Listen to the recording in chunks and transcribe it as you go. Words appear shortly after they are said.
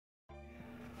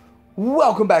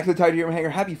Welcome back to the Titanium Hangar.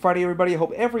 Happy Friday, everybody. I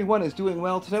hope everyone is doing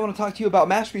well. Today I want to talk to you about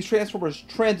Masterpiece Transformers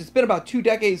trends. It's been about 2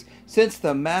 decades since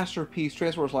the Masterpiece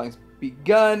Transformers line's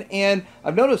begun, and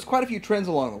I've noticed quite a few trends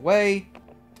along the way.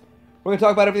 We're going to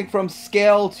talk about everything from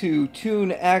scale to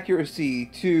tune accuracy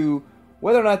to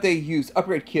whether or not they use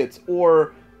upgrade kits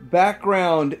or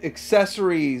background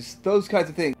accessories, those kinds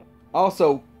of things.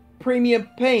 Also, premium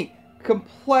paint,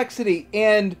 complexity,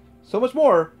 and so much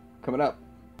more coming up.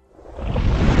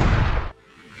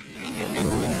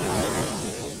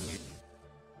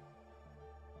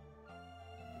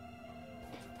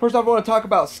 First off, I want to talk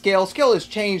about scale. Scale has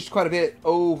changed quite a bit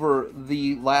over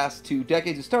the last 2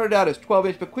 decades. It started out as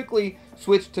 12-inch, but quickly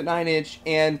switched to 9-inch,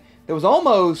 and there was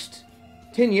almost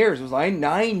 10 years. It was like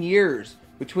 9 years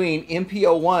between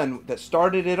MP01 that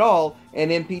started it all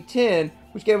and MP10,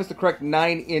 which gave us the correct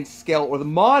 9-inch scale, or the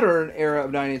modern era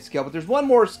of 9-inch scale. But there's one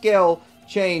more scale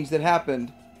change that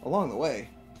happened along the way.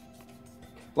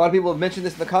 A lot of people have mentioned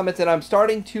this in the comments, and I'm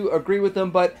starting to agree with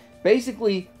them, but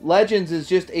basically, Legends is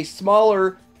just a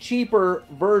smaller, cheaper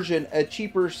version, a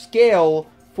cheaper scale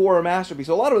for a Masterpiece.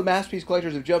 So a lot of the Masterpiece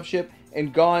collectors have jumped ship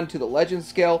and gone to the Legends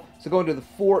scale, so going to the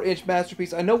 4-inch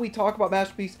Masterpiece. I know we talk about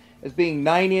Masterpiece as being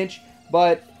 9-inch,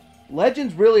 but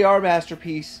Legends really are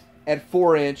Masterpiece at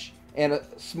 4-inch and a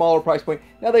smaller price point.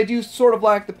 Now, they do sort of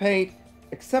lack the paint,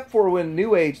 except for when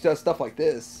New Age does stuff like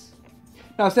this.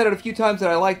 Now, I've said it a few times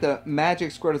that I like the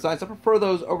Magic Square designs. I prefer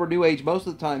those over New Age most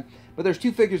of the time, but there's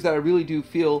 2 figures that I really do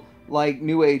feel like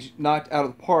New Age knocked out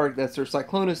of the park. That's their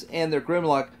Cyclonus and their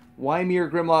Grimlock. Ymir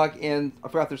Grimlock, and I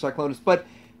forgot their Cyclonus. But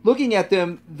looking at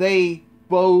them, they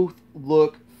both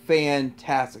look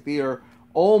fantastic. They are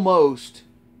almost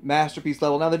Masterpiece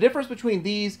level. Now, the difference between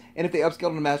these and if they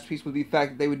upscaled to a Masterpiece would be the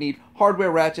fact that they would need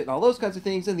hardware ratchet and all those kinds of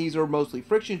things, and these are mostly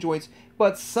friction joints.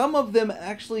 But some of them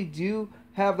actually do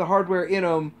have the hardware in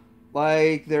them,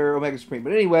 like their Omega Supreme.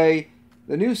 But anyway,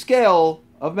 the new scale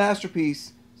of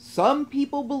Masterpiece, some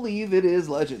people believe it is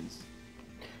Legends.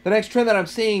 The next trend that I'm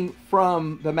seeing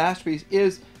from the Masterpiece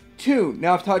is tune.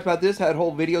 Now, I've talked about this, had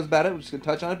whole videos about it, we're just going to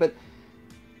touch on it, but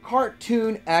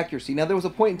cartoon accuracy. Now, there was a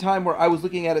point in time where I was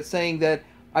looking at it saying that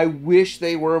I wish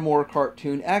they were more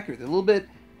cartoon accurate. A little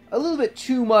bit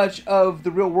too much of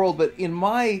the real world, but in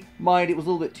my mind, it was a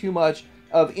little bit too much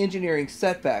of engineering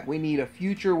setback. We need a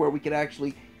future where we can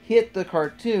actually hit the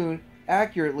cartoon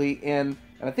accurately, and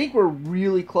I think we're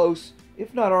really close,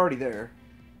 if not already there.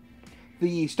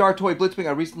 The Star Toy Blitzwing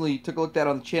I recently took a look at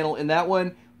on the channel, and that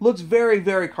one looks very,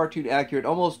 very cartoon accurate,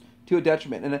 almost to a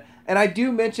detriment. And I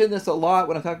do mention this a lot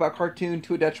when I talk about cartoon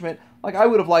to a detriment. Like, I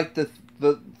would have liked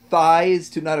the thighs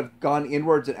to not have gone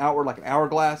inwards and outward like an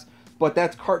hourglass, but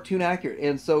that's cartoon accurate.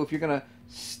 And so if you're going to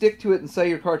stick to it and say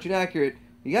you're cartoon accurate,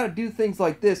 you got to do things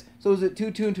like this. So is it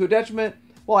too tuned to a detriment?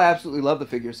 Well, I absolutely love the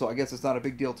figure, so I guess it's not a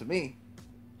big deal to me.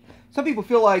 Some people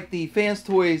feel like the Fans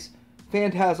Toys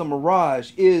Phantasm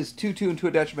Mirage is too tuned to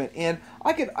a detriment, and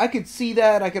I could see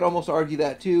that. I could almost argue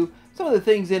that too. Some of the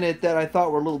things in it that I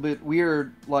thought were a little bit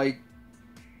weird, like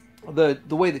the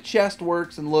way the chest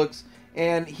works and looks,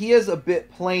 and he is a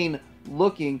bit plain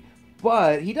looking,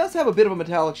 but he does have a bit of a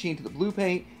metallic sheen to the blue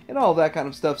paint and all that kind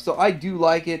of stuff, so I do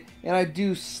like it, and I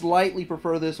do slightly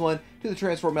prefer this one to the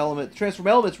Transform Element. The Transform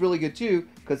Element's really good too,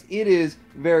 because it is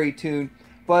very tuned,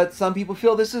 but some people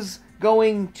feel this is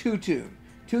going too tuned.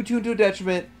 Too tuned to a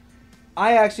detriment.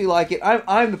 I actually like it.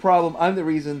 I'm the problem. I'm the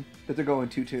reason that they're going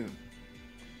too tuned.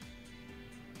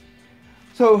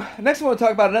 So next I want to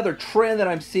talk about another trend that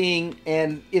I'm seeing,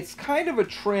 and it's kind of a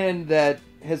trend that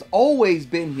has always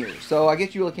been here. So I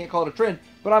guess you really can't call it a trend,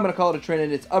 but I'm going to call it a trend,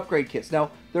 and it's upgrade kits. Now,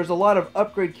 there's a lot of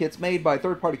upgrade kits made by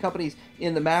third-party companies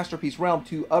in the Masterpiece realm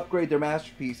to upgrade their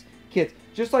Masterpiece kits.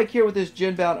 Just like here with this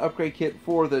Genbound upgrade kit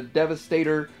for the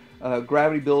Devastator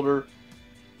Gravity Builder.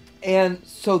 And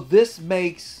so this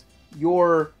makes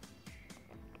your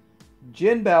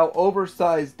Genbound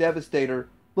oversized Devastator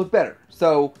look better.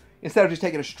 So instead of just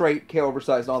taking a straight K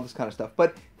oversized and all this kind of stuff.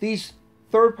 But these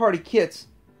third-party kits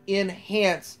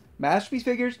enhance Masterpiece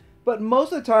figures, but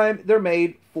most of the time they're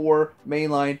made for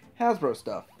mainline Hasbro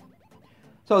stuff.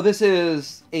 So this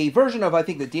is a version of, I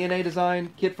think, the DNA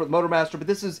design kit for the Motormaster, but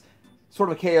this is sort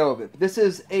of a KO of it. This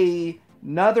is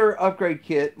another upgrade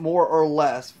kit, more or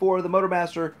less, for the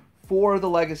Motormaster, for the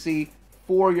Legacy,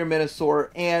 for your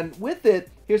Minosaur, and with it,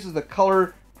 here's the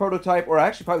color prototype, or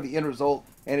actually probably the end result,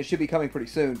 and it should be coming pretty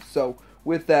soon. So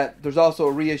with that, there's also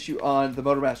a reissue on the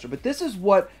Motormaster. But this is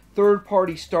what third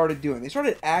party started doing. They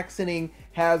started accenting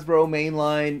Hasbro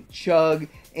mainline Chug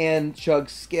and Chug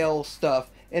scale stuff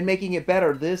and making it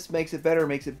better. This makes it better,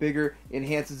 makes it bigger,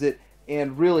 enhances it,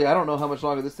 and really, I don't know how much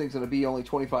longer this thing's going to be, only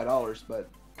 $25, but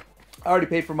I already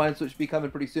paid for mine, so it should be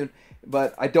coming pretty soon.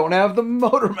 But I don't have the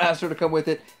Motor Master to come with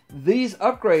it. These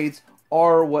upgrades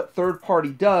are what third party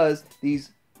does.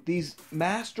 These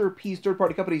masterpiece third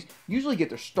party companies usually get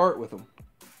their start with them.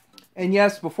 And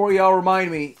yes, before y'all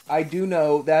remind me, I do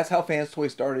know that's how Fans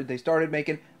Toys started. They started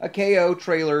making a KO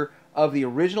trailer of the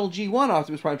original G1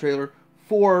 Optimus Prime trailer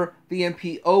for the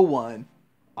MP01.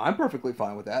 I'm perfectly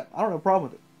fine with that. I don't have a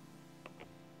problem with it.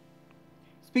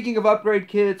 Speaking of upgrade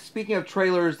kits, speaking of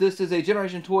trailers, this is a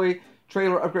Generation Toy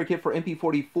trailer upgrade kit for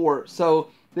MP44. So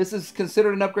this is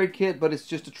considered an upgrade kit, but it's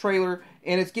just a trailer,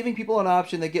 and it's giving people an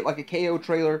option. They get like a KO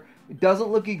trailer. It doesn't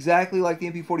look exactly like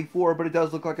the MP44, but it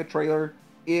does look like a trailer.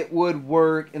 It would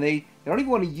work, and they don't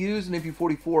even want to use an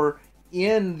MP44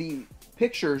 in the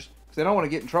pictures because they don't want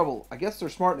to get in trouble. I guess they're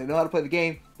smart and they know how to play the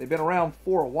game. They've been around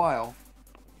for a while.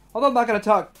 Although I'm not going to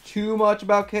talk too much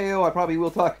about KO, I probably will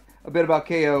talk a bit about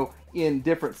KO in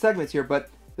different segments here, but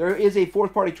there is a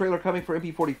fourth party trailer coming for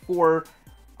MP44.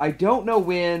 I don't know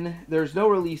when, there's no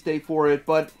release date for it,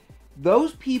 but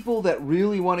those people that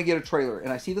really want to get a trailer,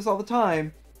 and I see this all the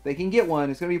time, they can get one.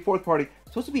 It's going to be fourth party.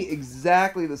 It's supposed to be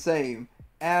exactly the same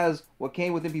as what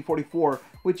came with MP44,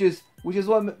 which is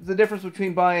what the difference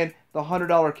between buying the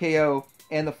 $100 KO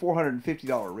and the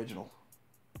 $450 original.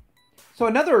 So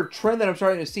another trend that I'm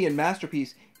starting to see in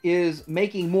Masterpiece is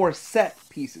making more set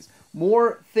pieces.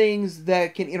 More things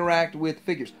that can interact with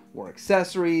figures. More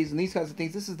accessories and these kinds of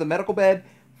things. This is the medical bed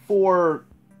for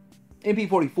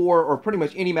MP44 or pretty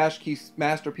much any Masterpiece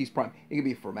Prime. It could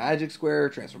be for Magic Square,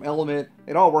 Transform Element.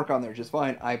 It'd all work on there just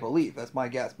fine, I believe. That's my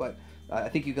guess. But I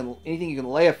think anything you can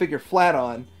lay a figure flat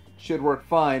on should work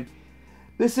fine.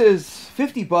 This is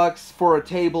 $50 for a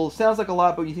table. Sounds like a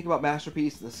lot, but when you think about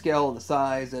Masterpiece, the scale and the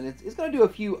size, and it's going to do a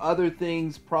few other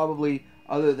things probably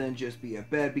other than just be a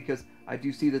bed, because I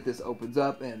do see that this opens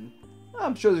up, and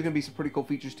I'm sure there's going to be some pretty cool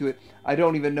features to it. I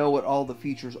don't even know what all the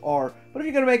features are, but if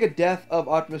you're going to make a Death of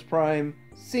Optimus Prime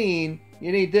scene,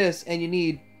 you need this, and you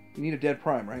need a dead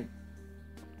Prime, right?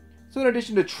 So in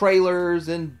addition to trailers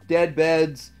and dead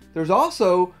beds, there's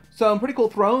also some pretty cool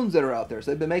thrones that are out there.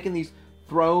 So they've been making these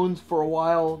thrones for a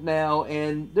while now,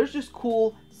 and there's just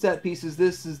cool set pieces.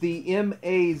 This is the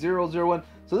MA001.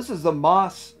 So this is the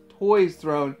Moss Toys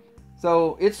throne.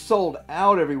 So it's sold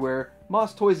out everywhere.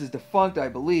 Moss Toys is defunct, I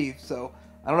believe, so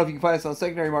I don't know if you can find this on the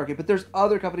secondary market, but there's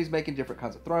other companies making different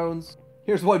kinds of thrones.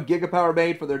 Here's one Gigapower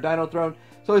made for their Dino Throne.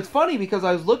 So it's funny because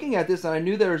I was looking at this and I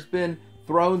knew there's been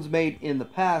thrones made in the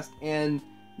past, and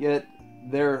yet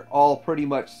they're all pretty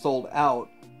much sold out.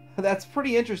 That's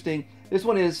pretty interesting. This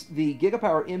one is the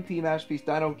Gigapower MP Masterpiece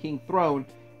Dino King Throne,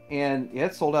 and yeah,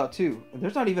 it's sold out too. And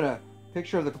there's not even a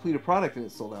picture of the completed product, and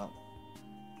it's sold out.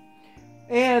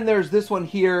 And there's this one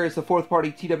here. It's the fourth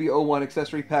party TW01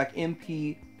 accessory pack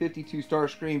MP52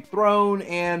 Starscream throne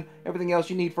and everything else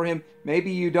you need for him.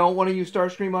 Maybe you don't want to use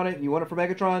Starscream on it and you want it for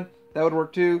Megatron. That would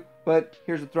work too. But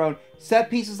here's the throne. Set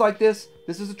pieces like this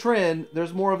is a trend.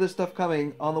 There's more of this stuff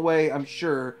coming on the way, I'm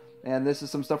sure. And this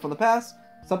is some stuff from the past.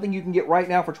 Something you can get right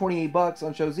now for $28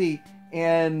 on Show Z.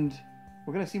 And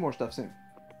we're going to see more stuff soon.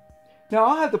 Now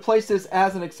I'll have to place this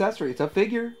as an accessory. It's a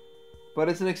figure, but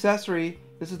it's an accessory.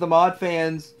 This is the Mod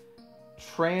Fans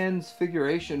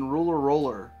Transfiguration Ruler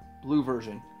Roller blue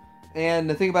version. And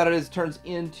the thing about it is it turns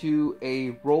into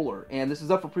a roller. And this is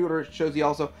up for pre-order. It shows you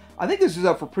also. I think this is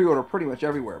up for pre-order pretty much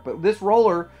everywhere. But this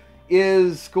roller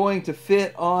is going to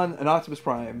fit on an Optimus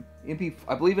Prime.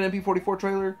 I believe an MP44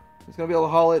 trailer. It's going to be able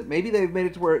to haul it. Maybe they've made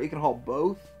it to where it can haul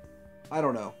both. I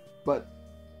don't know. But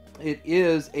it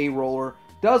is a roller.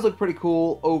 Does look pretty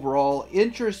cool overall.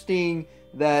 Interesting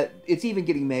that it's even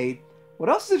getting made. What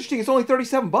else is interesting? It's only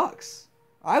 $37.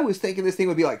 I was thinking this thing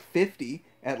would be like $50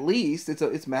 at least.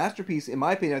 It's Masterpiece, in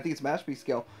my opinion. I think it's Masterpiece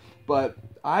scale, but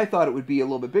I thought it would be a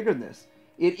little bit bigger than this.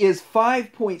 It is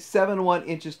 5.71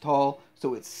 inches tall,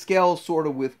 so it scales sort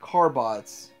of with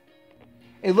Carbots.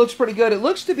 It looks pretty good. It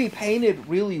looks to be painted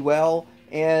really well,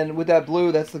 and with that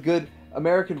blue, that's the good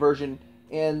American version.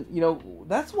 And you know,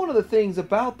 that's one of the things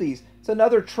about these. It's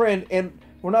another trend, and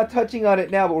we're not touching on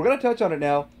it now, but we're going to touch on it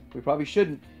now. We probably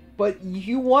shouldn't. But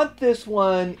you want this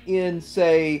one in,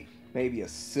 say, maybe a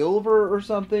silver or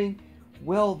something.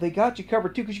 Well, they got you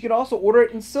covered too, because you can also order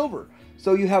it in silver.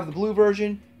 So you have the blue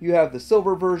version, you have the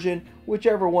silver version,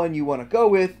 whichever one you want to go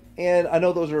with. And I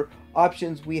know those are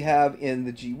options we have in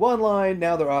the G1 line.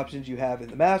 Now they're options you have in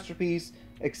the Masterpiece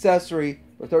accessory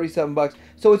for $37.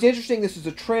 So it's interesting. This is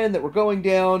a trend that we're going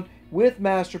down with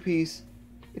Masterpiece.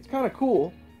 It's kind of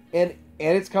cool, and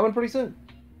it's coming pretty soon.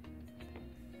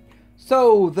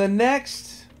 So the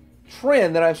next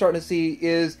trend that I'm starting to see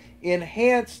is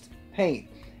enhanced paint.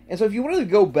 And so if you wanted to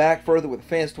go back further with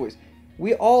Fans Toys,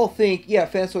 we all think, yeah,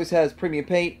 Fans Toys has premium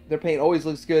paint. Their paint always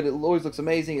looks good. It always looks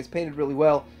amazing. It's painted really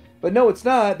well. But no, it's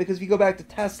not, because if you go back to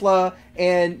Tesla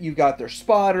and you got their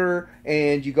spotter,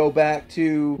 and you go back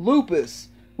to Lupus,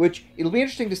 which it'll be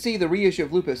interesting to see the reissue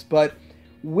of Lupus, but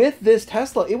with this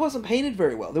Tesla, it wasn't painted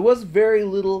very well. There was very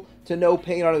little to no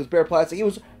paint on it. It was bare plastic. It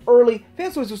was early.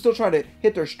 Fans Toys was still trying to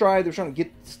hit their stride. They were trying to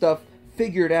get stuff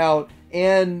figured out,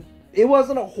 and it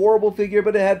wasn't a horrible figure,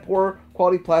 but it had poor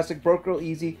quality plastic, broke real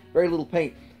easy, very little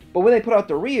paint. But when they put out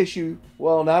the reissue,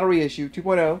 well, not a reissue,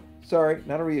 2.0, sorry,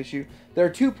 not a reissue, their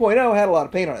 2.0 had a lot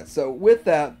of paint on it. So with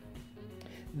that,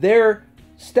 they're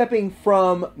stepping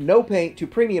from no paint to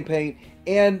premium paint,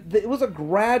 and it was a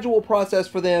gradual process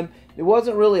for them. It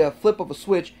wasn't really a flip of a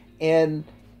switch, and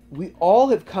we all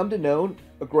have come to know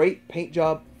a great paint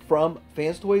job from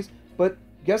Fans Toys, but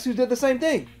guess who did the same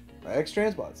thing?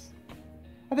 X-Transbots.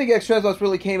 I think X-Transbots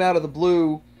really came out of the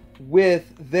blue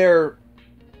with their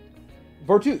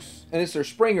Virtus, and it's their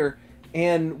Springer,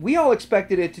 and we all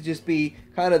expected it to just be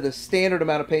kind of the standard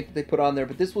amount of paint that they put on there,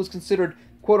 but this was considered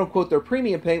quote-unquote their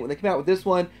premium paint. When they came out with this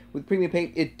one, with premium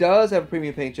paint, it does have a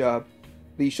premium paint job.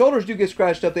 The shoulders do get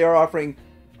scratched up. They are offering,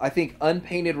 I think,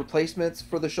 unpainted replacements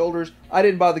for the shoulders. I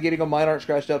didn't bother getting them. Mine aren't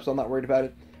scratched up, so I'm not worried about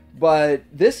it. But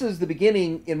this is the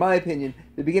beginning, in my opinion,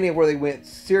 the beginning of where they went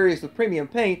serious with premium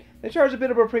paint. They charge a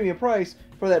bit of a premium price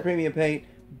for that premium paint,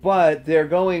 but they're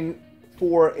going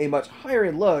for a much higher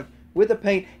end look with the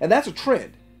paint, and that's a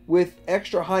trend with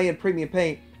extra high-end premium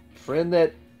paint. Trend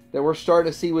that we're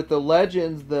starting to see with the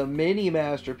Legends, the mini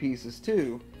masterpieces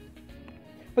too.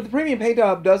 But the premium paint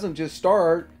job doesn't just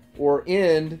start or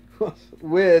end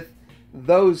with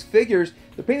those figures.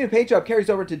 The premium paint job carries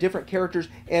over to different characters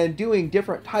and doing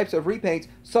different types of repaints,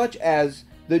 such as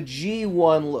the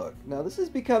G1 look. Now this is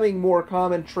becoming more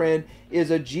common trend,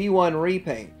 is a G1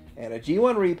 repaint, and a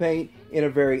G1 repaint in a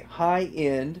very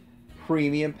high-end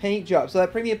premium paint job. So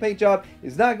that premium paint job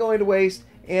is not going to waste,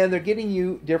 and they're getting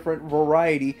you different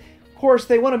variety. Of course,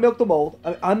 they want to milk the mold.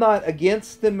 I'm not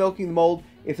against them milking the mold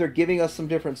if they're giving us some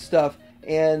different stuff,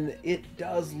 and it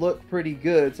does look pretty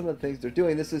good, some of the things they're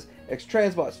doing. This is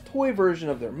X-Transbot's toy version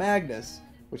of their Magnus,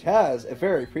 which has a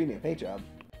very premium paint job.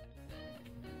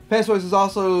 Fans Toys is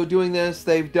also doing this.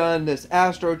 They've done this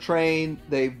Astro Train,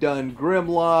 they've done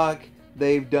Grimlock,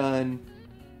 they've done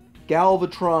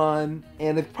Galvatron,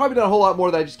 and they've probably done a whole lot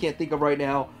more that I just can't think of right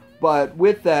now. But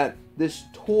with that, this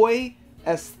toy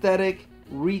aesthetic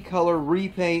recolor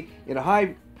repaint in a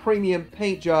high premium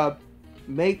paint job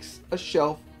makes a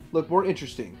shelf look more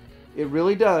interesting. It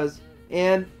really does.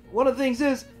 And one of the things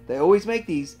is they always make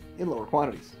these in lower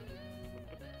quantities.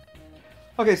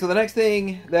 Okay, so the next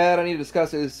thing that I need to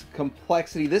discuss is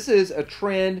complexity. This is a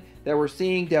trend that we're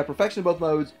seeing to have perfection in both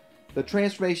modes. The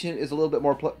transformation is a little bit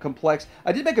more complex.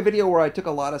 I did make a video where I took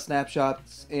a lot of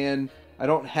snapshots, and I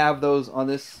don't have those on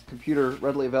this computer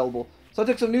readily available. So I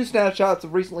took some new snapshots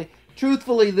of recently.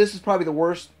 Truthfully, this is probably the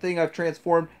worst thing I've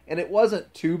transformed, and it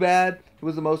wasn't too bad. It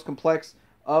was the most complex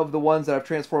of the ones that I've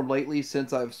transformed lately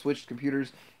since I've switched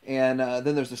computers. And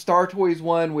then there's the Star Toys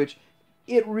one, which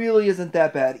it really isn't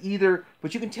that bad either.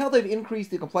 But you can tell they've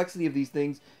increased the complexity of these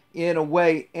things in a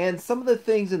way. And some of the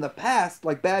things in the past,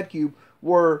 like Bad Cube,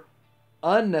 were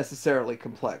unnecessarily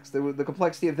complex. The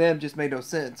complexity of them just made no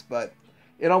sense. But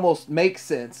it almost makes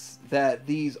sense that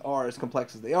these are as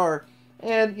complex as they are.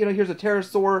 And, you know, here's a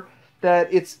pterosaur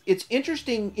that it's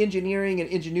interesting engineering and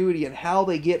ingenuity and how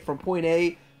they get from point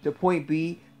A to point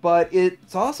B, but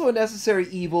it's also a necessary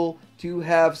evil to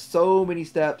have so many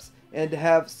steps and to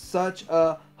have such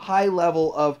a high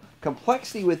level of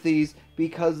complexity with these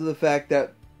because of the fact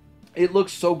that it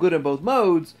looks so good in both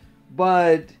modes,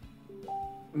 but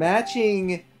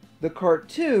matching the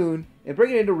cartoon and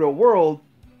bringing it into real world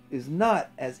is not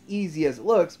as easy as it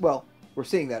looks. Well, we're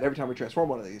seeing that every time we transform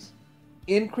one of these.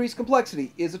 Increased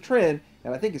complexity is a trend,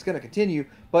 and I think it's going to continue,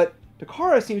 but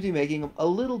Takara seems to be making them a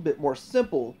little bit more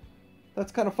simple.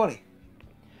 That's kind of funny.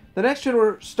 The next trend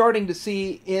we're starting to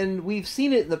see, and we've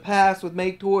seen it in the past with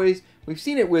Make Toys, we've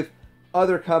seen it with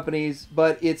other companies,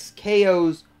 but it's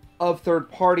KOs of third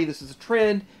party. This is a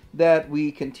trend that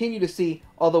we continue to see,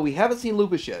 although we haven't seen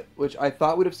Lupus yet, which I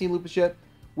thought we'd have seen Lupus yet,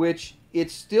 which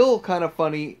it's still kind of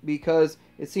funny because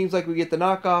it seems like we get the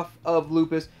knockoff of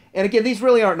Lupus. And again, these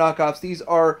really aren't knockoffs. These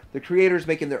are the creators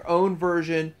making their own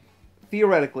version.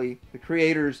 Theoretically, the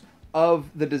creators of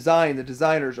the design, the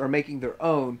designers, are making their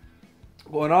own,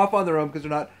 going off on their own because they're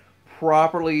not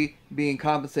properly being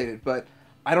compensated. But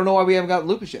I don't know why we haven't gotten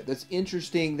Lupus yet. That's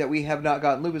interesting that we have not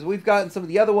gotten Lupus. We've gotten some of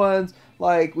the other ones,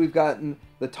 like we've gotten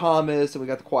the Thomas and we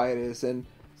got the Quietus and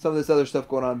some of this other stuff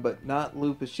going on, but not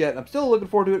Lupus yet. And I'm still looking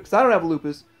forward to it because I don't have a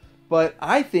Lupus, but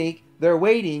I think they're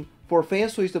waiting for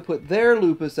Fans Toys to put their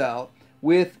Lupus out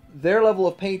with their level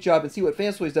of paint job and see what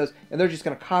Fans Toys does, and they're just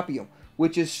going to copy them,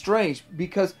 which is strange,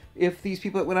 because if these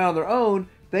people that went out on their own,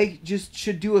 they just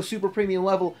should do a super premium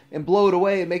level and blow it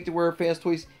away and make it where Fans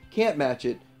Toys can't match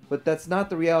it. But that's not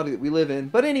the reality that we live in.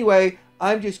 But anyway,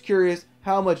 I'm just curious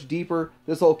how much deeper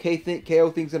this whole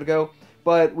KO thing's going to go.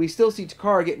 But we still see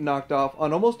Takara getting knocked off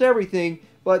on almost everything.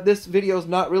 But this video is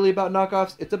not really about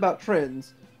knockoffs. It's about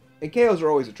trends. And KOs are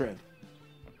always a trend.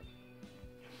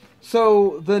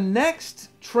 So the next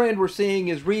trend we're seeing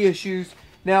is reissues.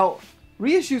 Now,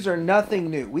 reissues are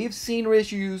nothing new. We've seen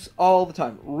reissues all the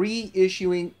time.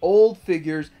 Reissuing old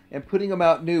figures and putting them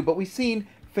out new. But we've seen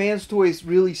Fans Toys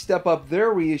really step up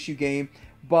their reissue game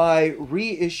by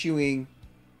reissuing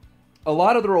a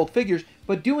lot of their old figures,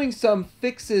 but doing some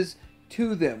fixes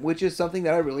to them, which is something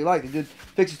that I really like. They did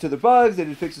fixes to the bugs, they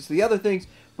did fixes to the other things,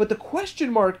 but the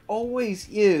question mark always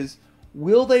is,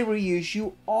 will they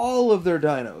reissue all of their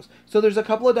dinos? So there's a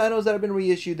couple of dinos that have been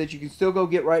reissued that you can still go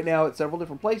get right now at several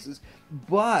different places,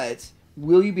 but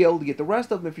will you be able to get the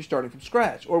rest of them if you're starting from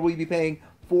scratch? Or will you be paying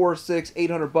 $400,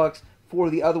 $600, $800 for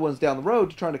the other ones down the road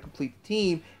to try to complete the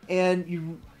team?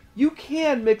 And you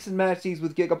can mix and match these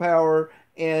with Giga Power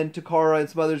and Takara and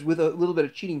some others with a little bit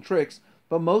of cheating tricks,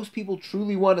 but most people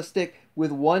truly want to stick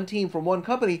with one team from one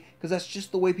company because that's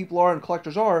just the way people are and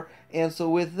collectors are. And so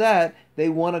with that, they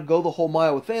want to go the whole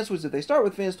mile with Fans Toys. If they start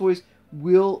with Fans Toys,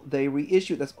 will they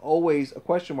reissue? That's always a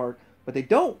question mark. But they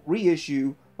don't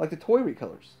reissue like the toy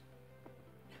recolors.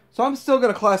 So I'm still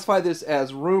going to classify this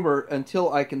as rumor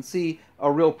until I can see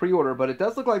a real pre-order. But it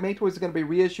does look like Make Toys is going to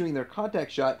be reissuing their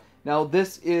Contact Shot. Now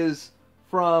this is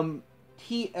from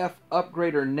TF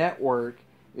Upgrader Network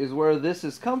is where this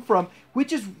has come from,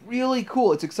 which is really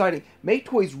cool. It's exciting. Make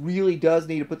Toys really does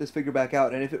need to put this figure back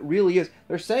out, and if it really is,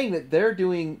 they're saying that they're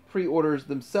doing pre-orders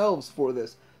themselves for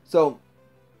this. So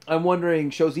I'm wondering,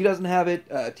 Shozi doesn't have it,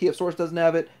 TF Source doesn't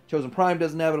have it, Chosen Prime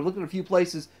doesn't have it. I've looked at a few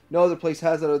places. No other place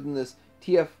has it other than this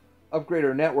TF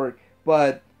Upgrader Network.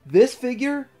 But this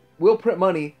figure will print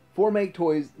money for Make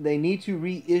Toys. They need to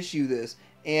reissue this,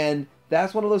 and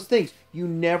that's one of those things. You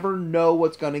never know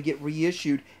what's going to get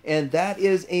reissued, and that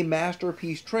is a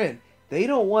masterpiece trend. They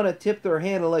don't want to tip their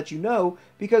hand and let you know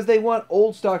because they want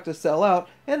old stock to sell out,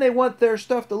 and they want their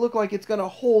stuff to look like it's going to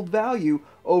hold value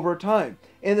over time.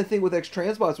 And the thing with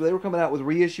X-Transbots, where they were coming out with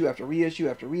reissue after reissue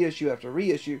after reissue after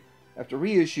reissue after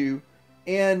reissue,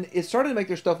 and it started to make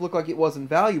their stuff look like it wasn't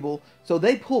valuable, so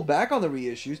they pulled back on the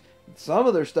reissues. Some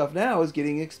of their stuff now is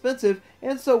getting expensive,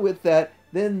 and so with that,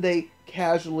 then they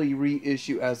casually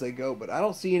reissue as they go. But I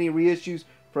don't see any reissues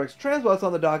for X-Transbots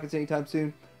on the dockets anytime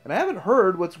soon. And I haven't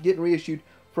heard what's getting reissued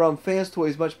from Fans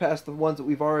Toys much past the ones that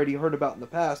we've already heard about in the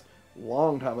past, a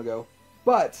long time ago.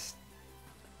 But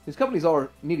these companies all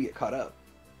need to get caught up.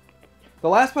 The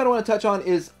last point I want to touch on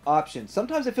is options.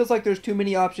 Sometimes it feels like there's too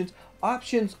many options.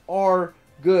 Options are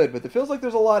good, but it feels like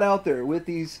there's a lot out there with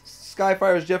these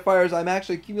Skyfires, Jetfires. I'm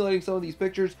actually accumulating some of these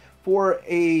pictures for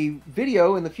a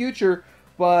video in the future,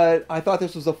 but I thought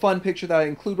this was a fun picture that I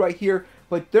include right here.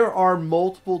 But there are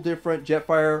multiple different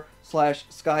Jetfire /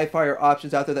 Skyfire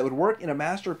options out there that would work in a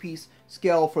masterpiece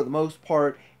scale for the most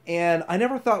part. And I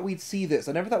never thought we'd see this.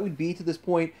 I never thought we'd be to this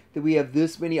point that we have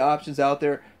this many options out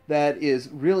there. That is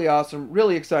really awesome,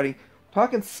 really exciting.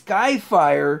 Talking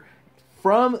Skyfire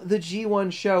from the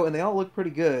G1 show, and they all look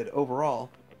pretty good overall.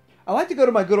 I like to go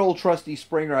to my good old trusty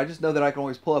Springer. I just know that I can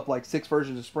always pull up like 6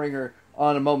 versions of Springer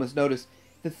on a moment's notice.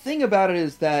 The thing about it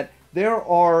is that there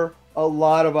are a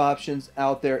lot of options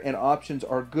out there, and options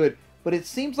are good. But it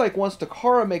seems like once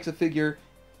Takara makes a figure,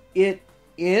 it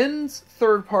ends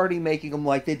third-party making them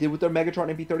like they did with their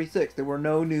Megatron MP36. There were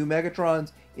no new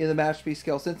Megatrons in the Masterpiece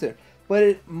scale since then. But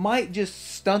it might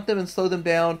just stunt them and slow them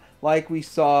down like we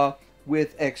saw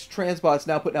with X-Transbots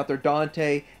now putting out their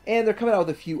Dante, and they're coming out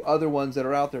with a few other ones that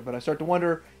are out there. But I start to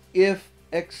wonder if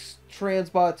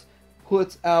X-Transbots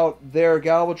puts out their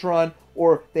Galvatron,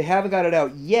 or they haven't got it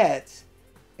out yet,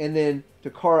 and then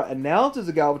Takara announces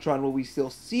a Galvatron, will we still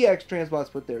see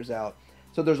X-Transbots put theirs out?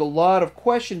 So there's a lot of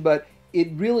question, but it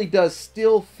really does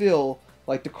still feel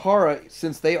like Takara,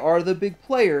 since they are the big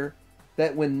player,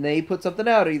 that when they put something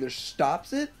out, it either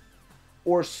stops it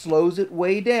or slows it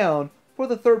way down for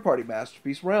the third-party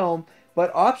Masterpiece realm.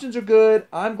 But options are good.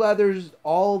 I'm glad there's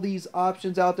all these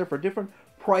options out there for different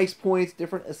price points,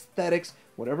 different aesthetics,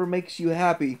 whatever makes you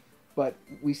happy. But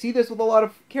we see this with a lot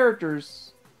of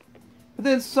characters. But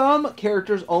then some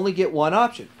characters only get one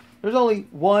option. There's only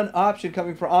one option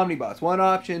coming for Omnibots. One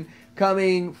option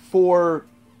coming for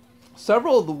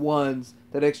several of the ones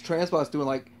that X-Transbot's doing,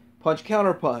 like Punch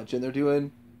Counter Punch, and they're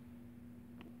doing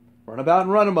Runabout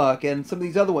and Runamuck, and some of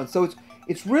these other ones. So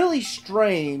It's really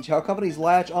strange how companies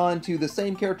latch on to the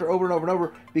same character over and over and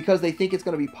over because they think it's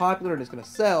going to be popular and it's going to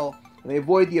sell, and they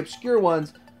avoid the obscure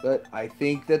ones. But I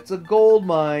think that's a gold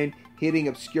mine, hitting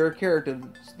obscure characters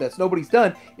that's nobody's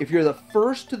done. If you're the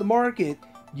first to the market,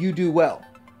 you do well.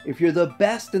 If you're the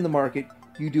best in the market,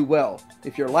 you do well.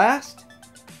 If you're last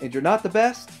and you're not the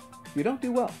best, you don't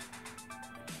do well.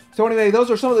 So anyway, those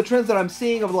are some of the trends that I'm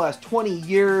seeing over the last 20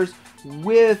 years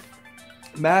with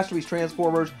Masterpiece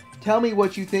Transformers. Tell me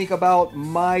what you think about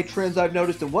my trends I've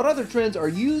noticed, and what other trends are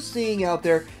you seeing out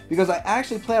there, because I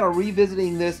actually plan on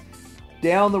revisiting this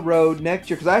down the road next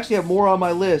year, because I actually have more on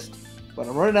my list, but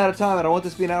I'm running out of time and I want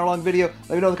this to be an hour-long video.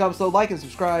 Let me know in the comments below, like and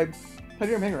subscribe.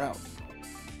 Javier Manger out.